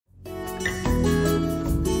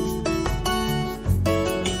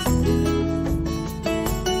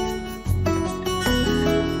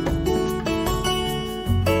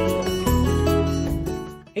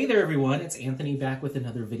everyone, it's Anthony back with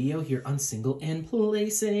another video here on Single and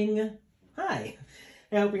Placing. Hi,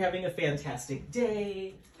 I hope you're having a fantastic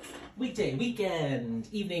day, weekday, weekend,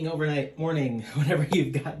 evening, overnight, morning, whatever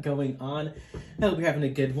you've got going on. I hope you're having a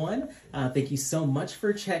good one. Thank you so much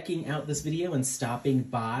for checking out this video and stopping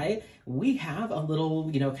by. We have a little,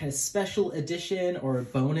 kind of special edition or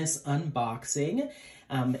bonus unboxing,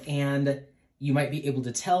 and you might be able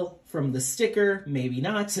to tell from the sticker, maybe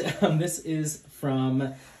not. This is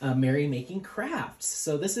from Mary Making Crafts.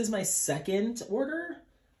 So this is my second order,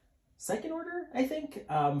 I think,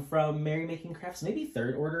 from Mary Making Crafts, maybe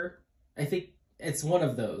third order. I think it's one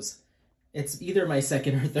of those. It's either my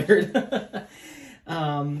second or third.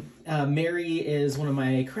 Mary is one of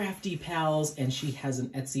my crafty pals, and she has an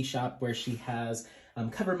Etsy shop where she has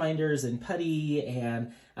cover minders and putty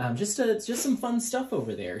and just some fun stuff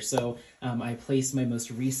over there. So I placed my most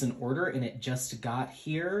recent order and it just got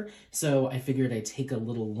here. So I figured I'd take a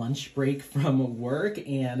little lunch break from work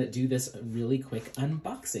and do this really quick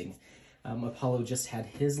unboxing. Apollo just had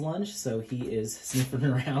his lunch, so he is sniffing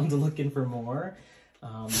around looking for more.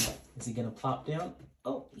 Is he gonna plop down?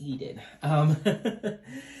 Oh, he did.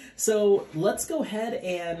 So let's go ahead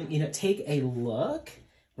and, take a look.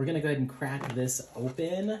 We're gonna go ahead and crack this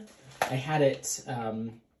open. I had it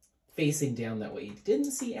facing down that way you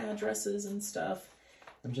didn't see addresses and stuff.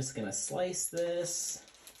 I'm just gonna slice this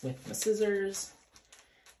with my scissors.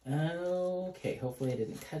 Okay, hopefully I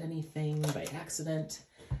didn't cut anything by accident.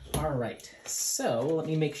 All right, so let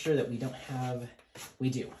me make sure that we don't have, we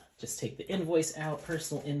do. Just take the invoice out,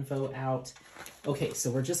 personal info out. Okay, so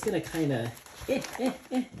we're just gonna kind of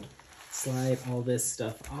slide all this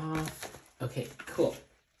stuff off. Okay, cool.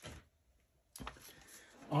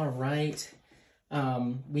 All right,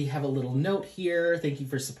 we have a little note here. Thank you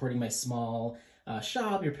for supporting my small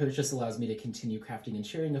shop. Your purchase allows me to continue crafting and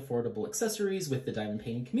sharing affordable accessories with the diamond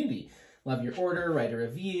painting community. Love your order, write a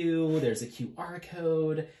review. There's a QR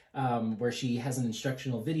code where she has an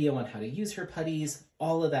instructional video on how to use her putties,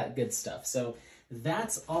 all of that good stuff. So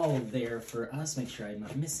that's all there for us. Make sure I'm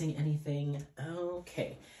not missing anything.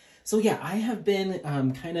 Okay, so yeah, I have been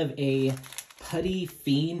kind of a putty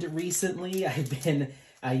fiend recently.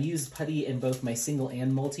 I used putty in both my single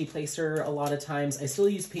and multi-placer a lot of times. I still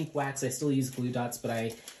use pink wax, I still use glue dots, but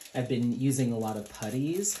I've been using a lot of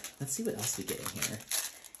putties. Let's see what else we get in here.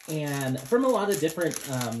 And from a lot of different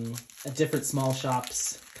small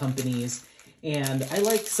shops, companies, and I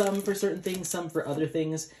like some for certain things, some for other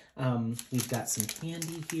things. We've got some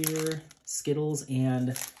candy here, Skittles,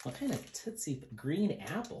 and what kind of Tootsie? Green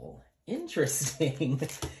apple. Interesting.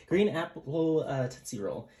 Green apple Tootsie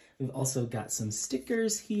Roll. We've also got some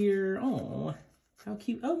stickers here. Oh, how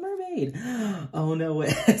cute. Oh, mermaid. Oh no,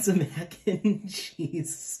 it's a mac and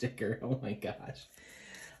cheese sticker. Oh my gosh.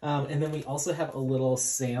 And then we also have a little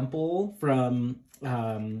sample from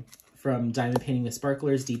Diamond Painting with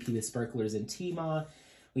Sparklers, DP with Sparklers, and Tma.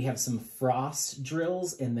 We have some frost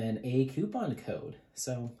drills and then a coupon code.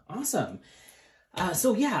 So awesome.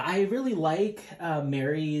 So yeah, I really like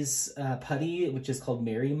Mary's putty, which is called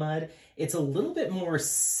Mary Mud. It's a little bit more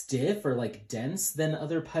stiff or like dense than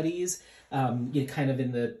other putties, kind of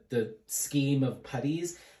in the scheme of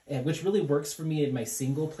putties, which really works for me in my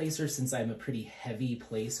single placer since I'm a pretty heavy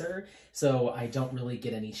placer. So I don't really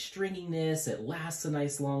get any stringiness. It lasts a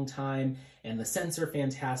nice long time and the scents are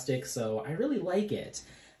fantastic. So I really like it.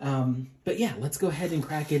 But yeah, let's go ahead and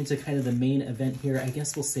crack into kind of the main event here. I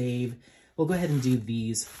guess we'll go ahead and do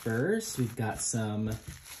these first. We've got some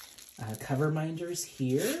cover minders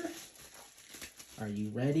here. Are you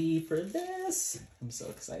ready for this? I'm so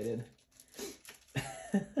excited.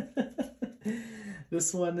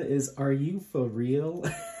 This one is, are you for real?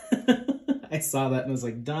 I saw that and was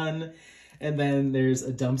like, done. And then there's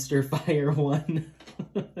a dumpster fire one.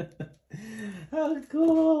 How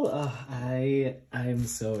cool. Oh, I'm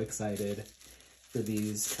so excited for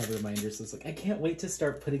these cover minders. It's like, I can't wait to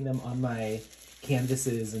start putting them on my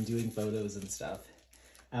canvases and doing photos and stuff.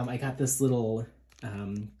 I got this little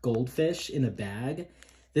goldfish in a bag.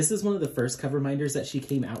 This is one of the first cover minders that she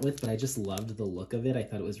came out with, but I just loved the look of it. I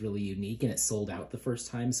thought it was really unique and it sold out the first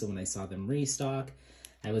time. So when I saw them restock,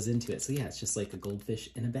 I was into it. So yeah, it's just like a goldfish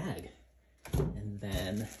in a bag. And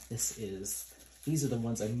then these are the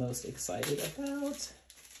ones I'm most excited about.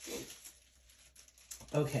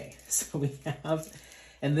 Okay, so we have,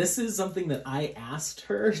 and this is something that I asked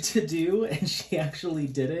her to do, and she actually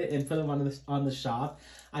did it and put them on the shop.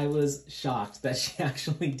 I was shocked that she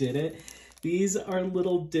actually did it. These are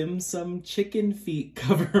little dim sum chicken feet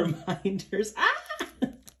cover minders. Ah!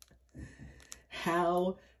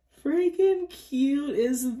 How freaking cute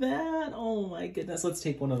is that? Oh my goodness, let's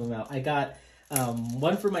take one of them out. I got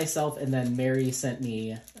One for myself, and then Mary sent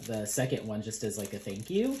me the second one just as like a thank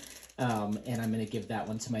you. And I'm gonna give that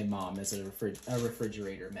one to my mom as a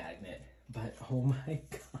refrigerator magnet. But oh my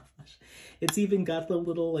gosh, it's even got the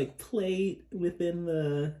little like plate within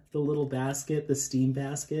the little basket, the steam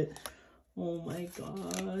basket. Oh my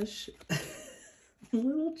gosh,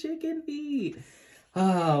 little chicken feet.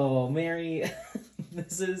 Oh, Mary,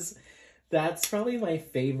 that's probably my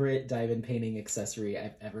favorite diamond painting accessory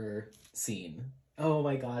I've ever seen. Oh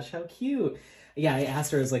my gosh, how cute. Yeah, I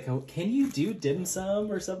asked her, I was like, oh, can you do dim sum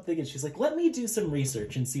or something? And she's like, let me do some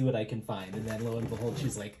research and see what I can find. And then lo and behold,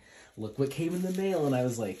 she's like, look what came in the mail. And I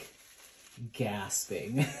was like,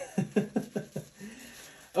 gasping.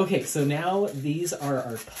 Okay, so now these are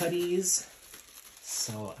our putties.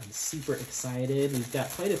 So I'm super excited. We've got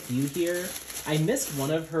quite a few here. I missed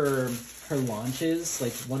one of her launches,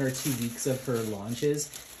 like 1 or 2 weeks of her launches.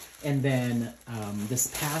 And then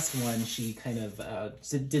this past one, she kind of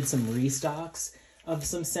did some restocks of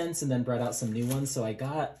some scents and then brought out some new ones. So I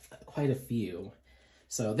got quite a few.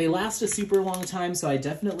 So they last a super long time. So I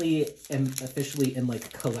definitely am officially in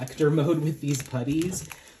like collector mode with these putties.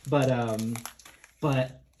 But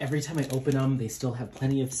every time I open them, they still have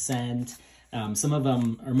plenty of scent. Some of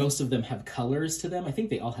them, or most of them, have colors to them. I think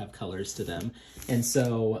they all have colors to them. And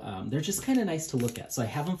so they're just kind of nice to look at. So I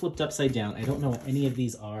have them flipped upside down. I don't know what any of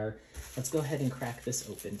these are. Let's go ahead and crack this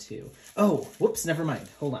open too. Oh, whoops, never mind.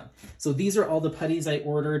 Hold on. So these are all the putties I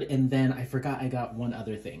ordered, and then I forgot I got one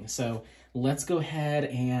other thing. So let's go ahead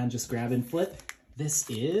and just grab and flip. This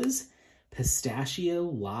is Pistachio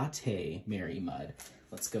Latte Mary Mud.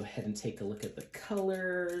 Let's go ahead and take a look at the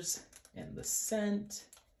colors and the scent.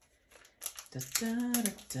 Da, da,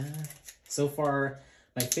 da, da. So far,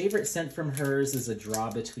 my favorite scent from hers is a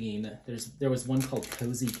draw between, there was one called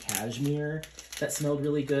Cozy Cashmere that smelled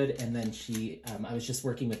really good, and then I was just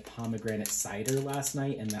working with pomegranate cider last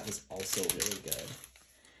night, and that was also really good.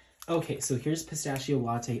 Okay, so here's Pistachio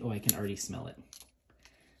Latte. Oh, I can already smell it.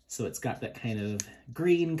 So it's got that kind of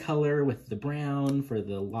green color with the brown for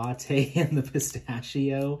the latte and the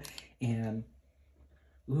pistachio, and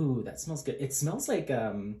ooh, that smells good. It smells like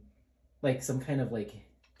some kind of like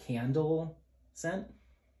candle scent.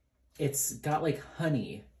 It's got like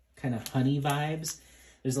honey, kind of honey vibes.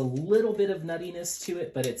 There's a little bit of nuttiness to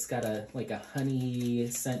it, but it's got like a honey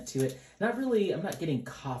scent to it. Not really, I'm not getting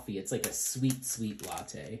coffee. It's like a sweet, sweet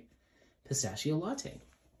latte. Pistachio latte.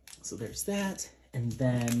 So there's that. And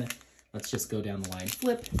then let's just go down the line.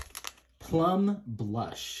 Flip. Plum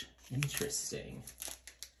blush. Interesting.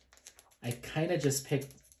 I kind of just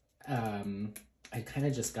picked, I kind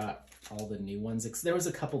of just got all the new ones. There was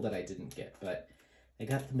a couple that I didn't get, but I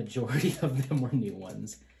got the majority of them were new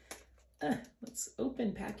ones. Let's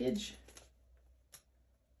open package.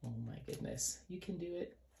 Oh my goodness. You can do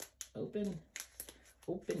it. Open.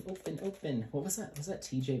 Open, open, open. What was that? Was that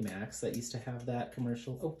TJ Maxx that used to have that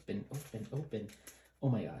commercial? Open, open, open. Oh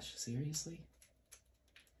my gosh. Seriously?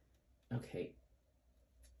 Okay.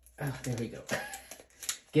 Oh, there we go.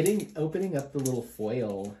 Opening up the little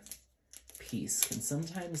foil piece can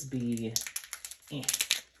sometimes be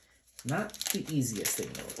not the easiest thing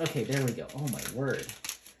though. Okay, there we go. Oh my word.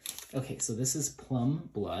 Okay, so this is Plum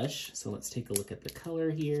Blush. So let's take a look at the color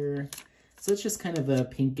here. So it's just kind of a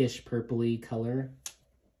pinkish purpley color.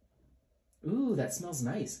 Ooh, that smells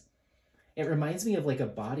nice. It reminds me of like a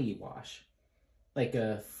body wash, like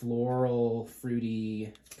a floral,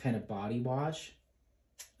 fruity kind of body wash.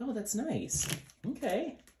 Oh, that's nice.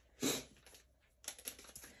 Okay.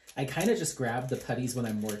 I kind of just grab the putties when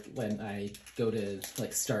when I go to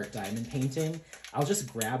like start diamond painting. I'll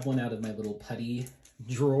just grab one out of my little putty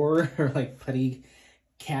drawer or like putty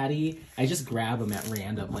caddy. I just grab them at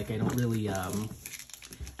random. Like I don't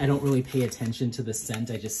really pay attention to the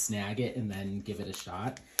scent. I just snag it and then give it a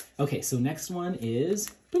shot. Okay, so next one is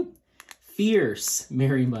boop, Fierce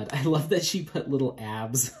Mary Mud. I love that she put little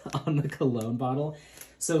abs on the cologne bottle.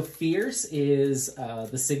 So Fierce is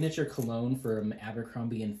the signature cologne from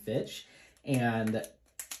Abercrombie and Fitch. And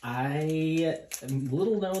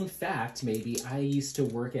little known fact maybe, I used to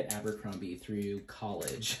work at Abercrombie through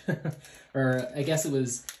college. Or I guess it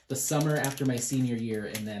was the summer after my senior year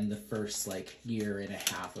and then the first like year and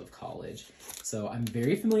a half of college. So I'm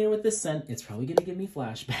very familiar with this scent. It's probably gonna give me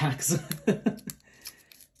flashbacks.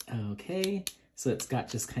 Okay. So it's got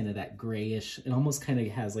just kind of that grayish, it almost kind of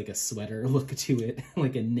has like a sweater look to it,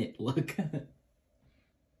 like a knit look.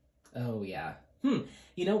 Oh yeah.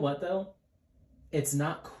 You know what though? It's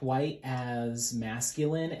not quite as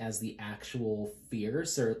masculine as the actual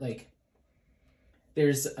Fierce, or like,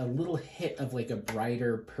 there's a little hit of like a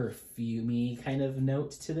brighter perfumey kind of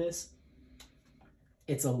note to this.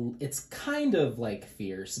 it's kind of like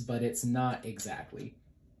Fierce, but it's not exactly.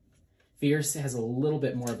 Fierce has a little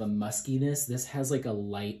bit more of a muskiness. This has like a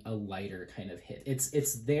lighter kind of hit.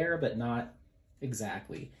 It's there, but not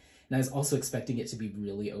exactly. And I was also expecting it to be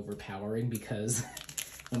really overpowering because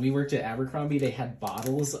when we worked at Abercrombie, they had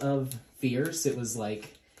bottles of Fierce. It was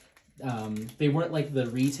like, they weren't like the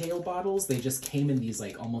retail bottles. They just came in these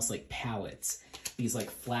like almost like pallets, these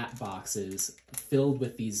like flat boxes filled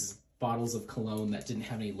with these bottles of cologne that didn't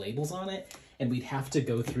have any labels on it. And we'd have to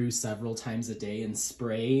go through several times a day and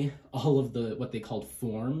spray all of the, what they called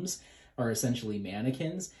forms, are essentially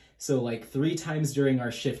mannequins. So like 3 times during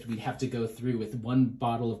our shift, we'd have to go through with 1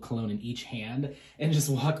 bottle of cologne in each hand and just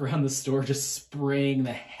walk around the store just spraying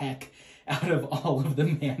the heck out of all of the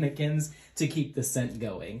mannequins to keep the scent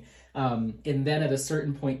going. And then at a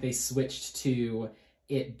certain point, they switched to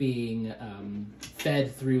it being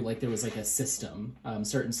fed through, like there was like a system.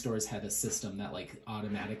 Certain stores had a system that like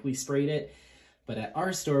automatically sprayed it. But at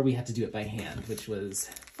our store, we had to do it by hand, which was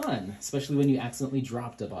fun, especially when you accidentally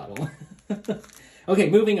dropped a bottle. Okay,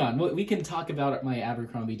 moving on. We can talk about my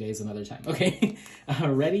Abercrombie days another time. Okay,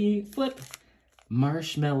 ready, flip.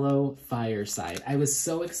 Marshmallow Fireside. I was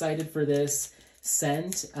so excited for this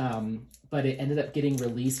scent, but it ended up getting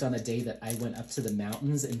released on a day that I went up to the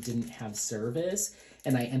mountains and didn't have service.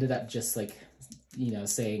 And I ended up just like, you know,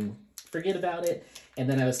 saying, forget about it. And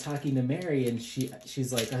then I was talking to Mary and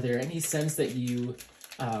she's like, are there any scents that you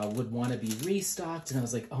would want to be restocked? And I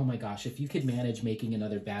was like, oh my gosh, if you could manage making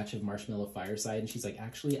another batch of Marshmallow Fireside. And she's like,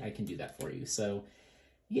 actually, I can do that for you. So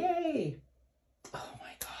yay. Oh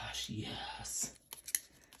my gosh, yes.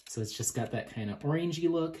 So it's just got that kind of orangey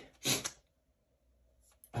look.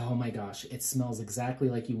 Oh my gosh, it smells exactly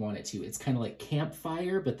like you want it to. It's kind of like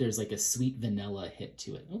campfire, but there's like a sweet vanilla hit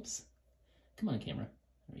to it. Oops. Come on, camera.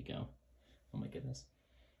 There we go. Oh my goodness.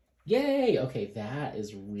 Yay! Okay, that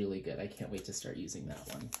is really good. I can't wait to start using that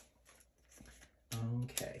one.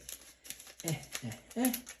 Okay.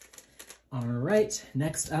 All right,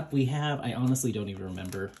 next up we have, I honestly don't even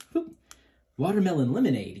remember. Whoop. Watermelon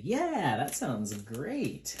lemonade. Yeah, that sounds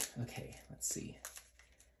great. Okay, let's see.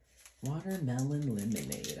 Watermelon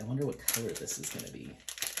lemonade. I wonder what color this is going to be.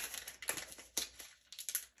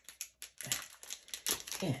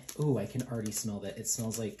 Oh, I can already smell that. It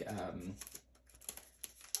smells like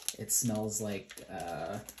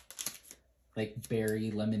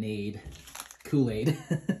berry lemonade Kool-Aid.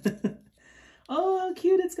 Oh, how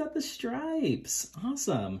cute. It's got the stripes.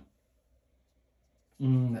 Awesome.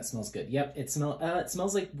 That smells good. Yep, it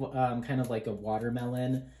smells like kind of like a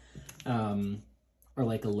watermelon or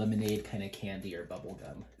like a lemonade kind of candy or bubble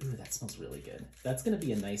gum. Ooh, that smells really good. That's going to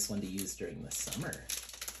be a nice one to use during the summer.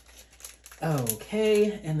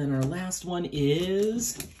 Okay, and then our last one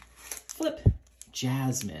is flip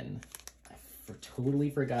jasmine. I totally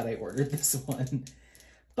forgot I ordered this one,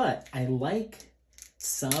 but I like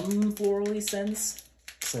some florally scents,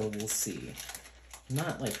 so we'll see. I'm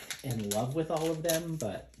not like in love with all of them,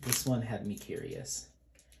 but this one had me curious.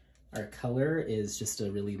 Our color is just a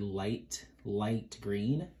really light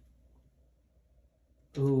green.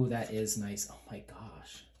 Ooh, that is nice. Oh my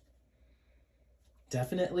gosh.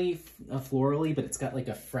 Definitely a florally, but it's got like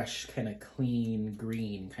a fresh kind of clean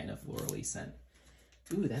green kind of florally scent.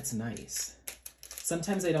 Ooh, that's nice.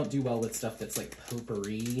 Sometimes I don't do well with stuff that's like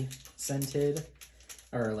potpourri scented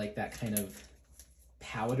or like that kind of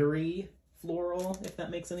powdery floral, if that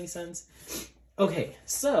makes any sense. Okay,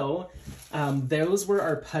 so those were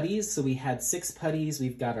our putties. So we had 6 putties.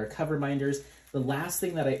 We've got our cover minders. The last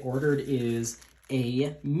thing that I ordered is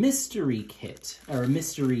a mystery kit or a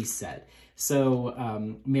mystery set.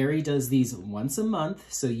 So Mary does these once a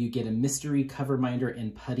month. So you get a mystery cover minder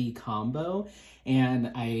and putty combo.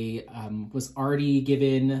 And I was already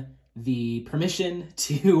given the permission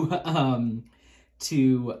to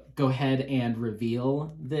go ahead and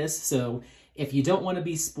reveal this. So if you don't want to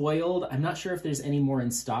be spoiled, I'm not sure if there's any more in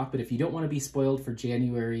stock, but if you don't want to be spoiled for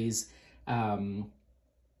January's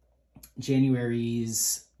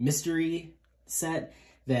mystery set,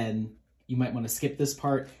 then you might want to skip this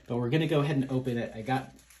part, but we're going to go ahead and open it. I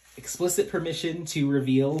got explicit permission to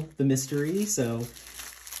reveal the mystery, so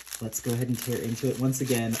let's go ahead and tear into it. Once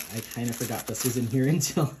again, I kind of forgot this was in here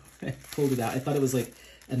until I pulled it out. I thought it was like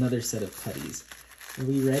another set of putties. Are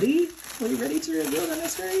we ready? Are we ready to reveal the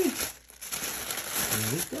mystery? Here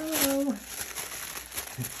we go.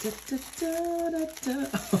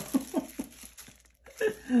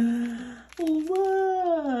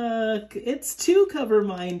 Look, it's 2 cover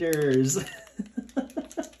minders.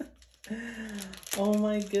 Oh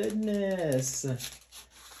my goodness.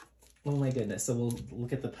 Oh my goodness. So we'll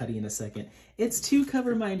look at the putty in a second. It's 2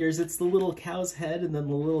 cover minders. It's the little cow's head and then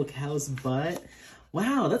the little cow's butt.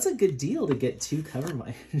 Wow, that's a good deal to get 2 cover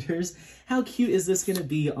minders. How cute is this going to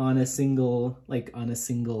be on a single, like on a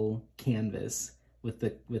single canvas with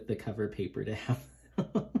the cover paper to have?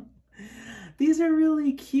 These are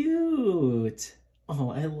really cute.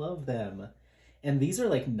 Oh, I love them. And these are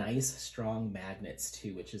like nice, strong magnets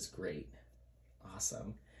too, which is great.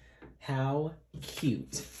 Awesome. How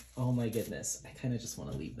cute. Oh my goodness. I kind of just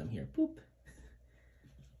want to leave them here. Boop.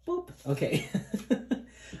 Boop. Okay.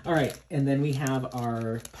 All right. And then we have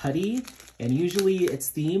our putty. And usually it's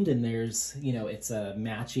themed and there's, you know, it's a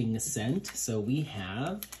matching scent. So we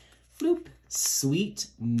have, bloop, Sweet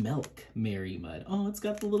Milk Mary Mud. Oh, it's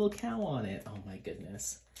got the little cow on it. Oh my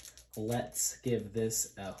goodness. Let's give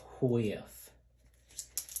this a whiff.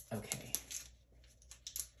 Okay.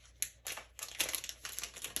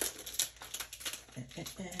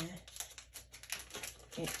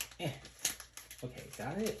 Okay,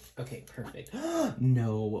 got it? Okay, perfect.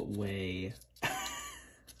 No way.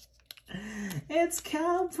 It's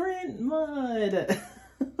cow print mud.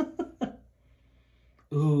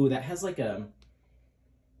 Ooh, that has like a,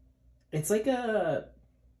 it's like a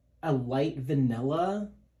light vanilla,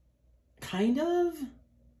 kind of?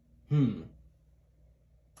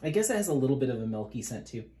 I guess it has a little bit of a milky scent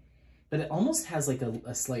too, but it almost has like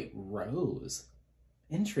a slight rose.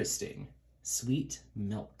 Interesting. Sweet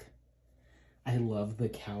Milk. I love the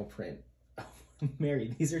cow print. Oh,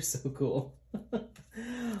 Mary, these are so cool.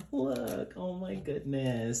 Look, oh my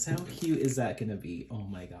goodness. How cute is that gonna be? Oh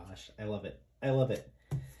my gosh, I love it. I love it.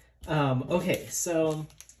 Okay, so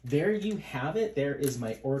there you have it. There is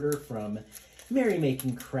my order from Mary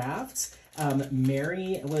Making Crafts.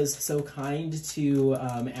 Mary was so kind to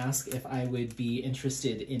ask if I would be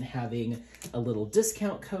interested in having a little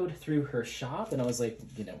discount code through her shop, and I was like,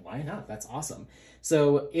 you know, why not? That's awesome.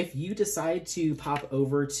 So if you decide to pop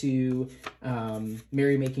over to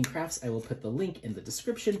Mary Making Crafts, I will put the link in the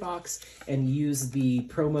description box and use the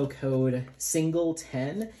promo code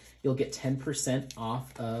SINGLE10. You'll get 10%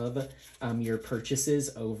 off of your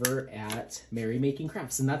purchases over at Mary Making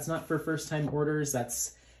Crafts. And that's not for first-time orders.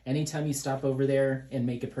 That's anytime you stop over there and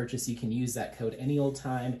make a purchase, you can use that code any old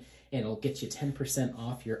time, and it'll get you 10%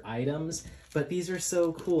 off your items. But these are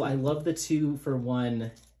so cool. I love the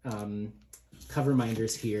 2-for-1 cover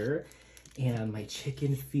minders here. And my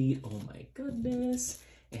chicken feet, oh my goodness.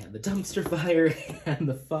 And the dumpster fire and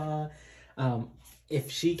the pho.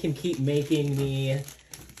 If she can keep making me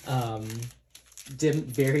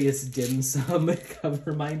various dim sum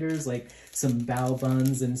cover minders, like some bao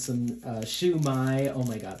buns and some shoo mai. Oh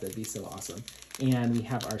my god, that'd be so awesome. And we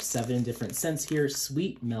have our 7 different scents here: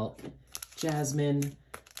 Sweet Milk, Jasmine,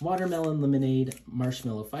 Watermelon Lemonade,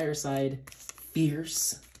 Marshmallow Fireside,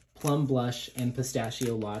 Fierce, Plum Blush, and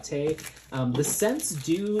Pistachio Latte. The scents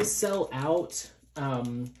do sell out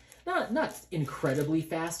not incredibly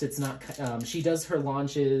fast. It's not, she does her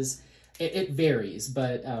launches, it varies,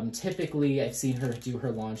 but typically I've seen her do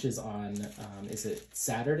her launches on, is it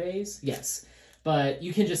Saturdays? Yes. But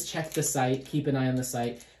you can just check the site, keep an eye on the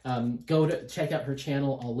site, go to check out her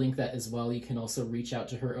channel. I'll link that as well. You can also reach out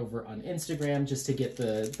to her over on Instagram just to get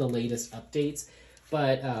the latest updates.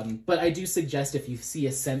 But I do suggest if you see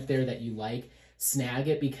a scent there that you like, snag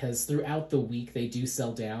it, because throughout the week they do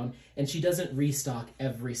sell down, and she doesn't restock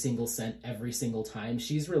every single scent every single time.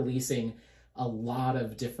 She's releasing a lot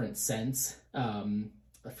of different scents.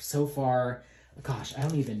 So far, gosh, I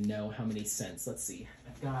don't even know how many scents. Let's see.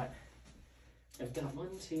 I've got 1,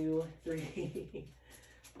 2, 3,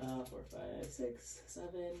 4, 5, 6, 7,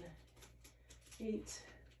 8,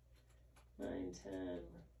 9, 10,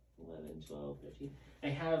 11, 12, 13. I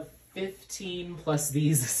have 15 plus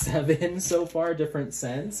these 7 so far, different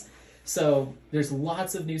scents. So there's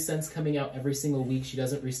lots of new scents coming out every single week. She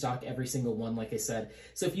doesn't restock every single one, like I said.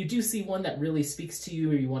 So if you do see one that really speaks to you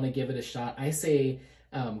or you want to give it a shot, I say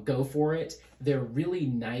go for it. They're really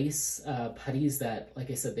nice putties that, like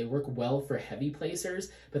I said, they work well for heavy placers,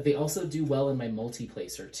 but they also do well in my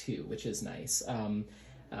multi-placer too, which is nice,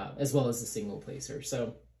 as well as the single placer.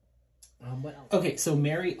 So what else? Okay, so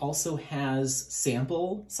Mary also has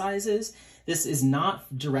sample sizes. This is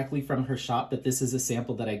not directly from her shop, but this is a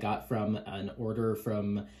sample that I got from an order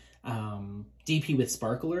from DP with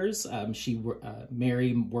Sparklers.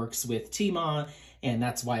 Mary works with Tima, and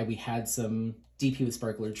that's why we had some DP with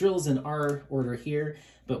Sparkler drills in our order here.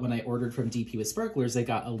 But when I ordered from DP with Sparklers, I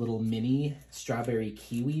got a little mini strawberry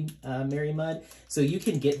kiwi Mary Mud. So you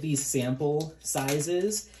can get these sample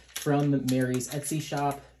sizes from Mary's Etsy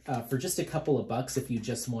shop for just a couple of bucks if you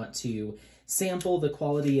just want to sample the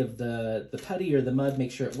quality of the putty or the mud,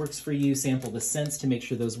 make sure it works for you. Sample the scents to make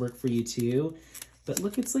sure those work for you too. But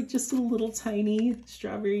look, it's like just a little tiny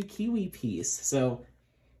strawberry kiwi piece. So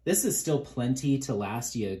this is still plenty to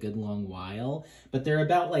last you a good long while, but they're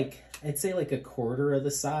about like, I'd say like a quarter of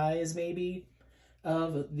the size maybe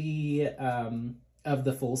of the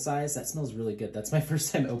full size. That smells really good. That's my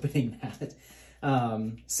first time opening that.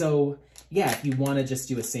 So yeah, if you want to just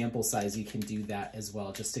do a sample size, you can do that as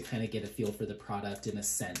well, just to kind of get a feel for the product and a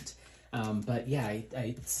scent. But yeah,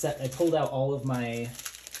 I pulled out all of my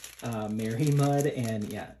Mary Mud,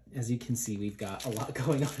 and yeah, as you can see, we've got a lot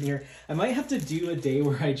going on here. I might have to do a day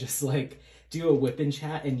where I just like do a whip and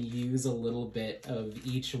chat and use a little bit of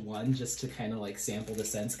each one just to kind of like sample the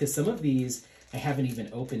scents, because some of these I haven't even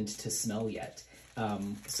opened to smell yet.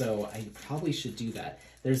 So I probably should do that.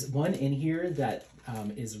 There's one in here that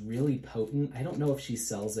is really potent. I don't know if she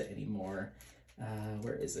sells it anymore.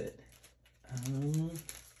 Where is it?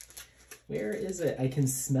 Where is it? I can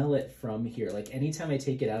smell it from here. Like anytime I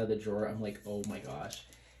take it out of the drawer, I'm like, oh my gosh.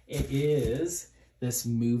 It is this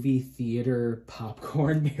movie theater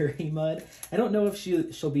popcorn Mary Mud. I don't know if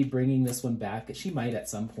she'll be bringing this one back. She might at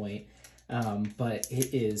some point, but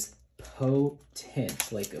it is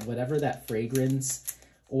potent. Like whatever that fragrance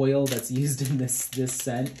oil that's used in this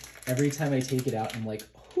scent, every time I take it out, I'm like,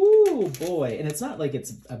 oh boy. And it's not like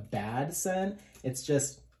it's a bad scent. It's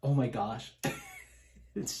just, oh my gosh.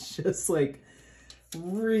 It's just like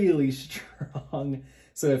really strong.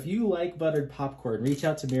 So if you like buttered popcorn, reach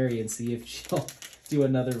out to Mary and see if she'll do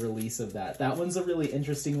another release of that. That one's a really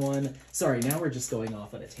interesting one. Sorry, now we're just going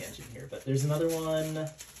off on a tangent here, but there's another one.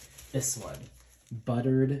 This one,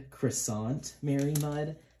 buttered croissant Mary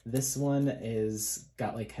Mud. This one is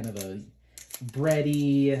got like kind of a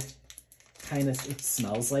bready kind of, it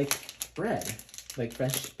smells like bread, like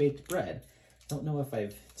fresh baked bread. Don't know if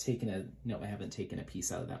I've taken no, I haven't taken a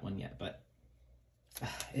piece out of that one yet, but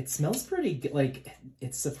it smells pretty good. Like,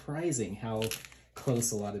 it's surprising how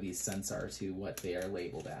close a lot of these scents are to what they are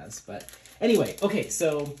labeled as. But anyway, okay,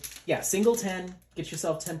 so yeah, single 10, get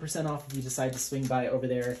yourself 10% off if you decide to swing by over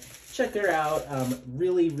there. Check her out.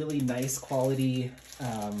 Really, really nice quality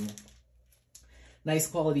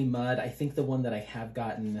mud. I think the one that I have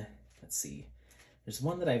gotten, let's see,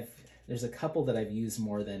 there's a couple that I've used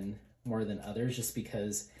more than others, just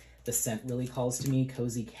because the scent really calls to me.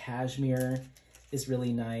 Cozy Cashmere is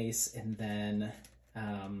really nice. And then,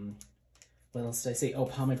 what else did I say? Oh,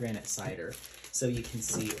 pomegranate cider. So you can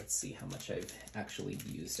see, let's see how much I've actually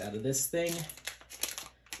used out of this thing.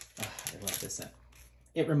 Oh, I love this scent.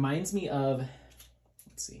 It reminds me of,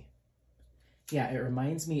 let's see. Yeah, it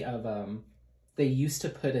reminds me of, they used to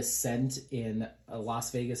put a scent in a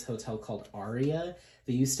Las Vegas hotel called Aria.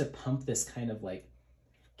 They used to pump this kind of like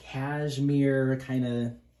cashmere kind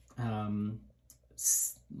of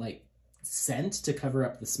like scent to cover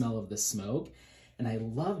up the smell of the smoke, and I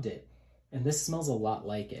loved it. And this smells a lot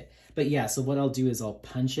like it. But yeah, so what I'll do is I'll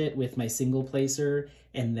punch it with my single placer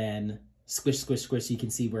and then squish, squish, squish. You can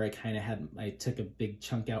see where I took a big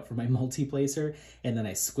chunk out for my multi-placer, and then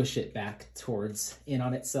I squish it back towards in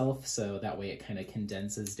on itself, so that way it kind of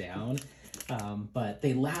condenses down. But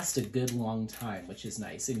they last a good long time, which is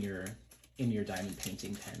nice in your diamond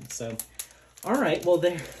painting pen. So, all right, well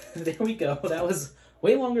there we go. That was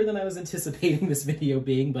way longer than I was anticipating this video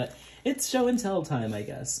being, but it's show and tell time, I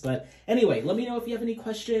guess. But anyway, let me know if you have any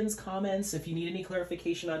questions, comments, if you need any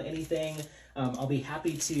clarification on anything. I'll be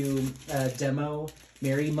happy to demo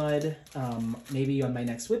Mary Mud, maybe on my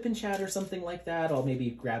next whip and chat or something like that. I'll maybe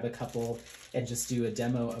grab a couple and just do a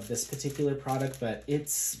demo of this particular product, but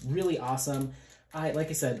it's really awesome. Like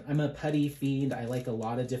I said, I'm a putty fiend. I like a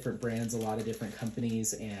lot of different brands, a lot of different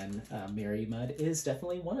companies, and Mary Mud is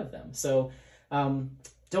definitely one of them. So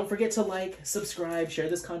don't forget to like, subscribe, share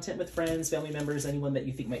this content with friends, family members, anyone that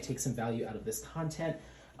you think might take some value out of this content.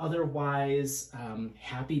 Otherwise,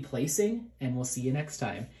 happy placing, and we'll see you next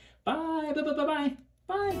time. Bye, bye, bye, bye, bye.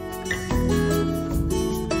 Bye.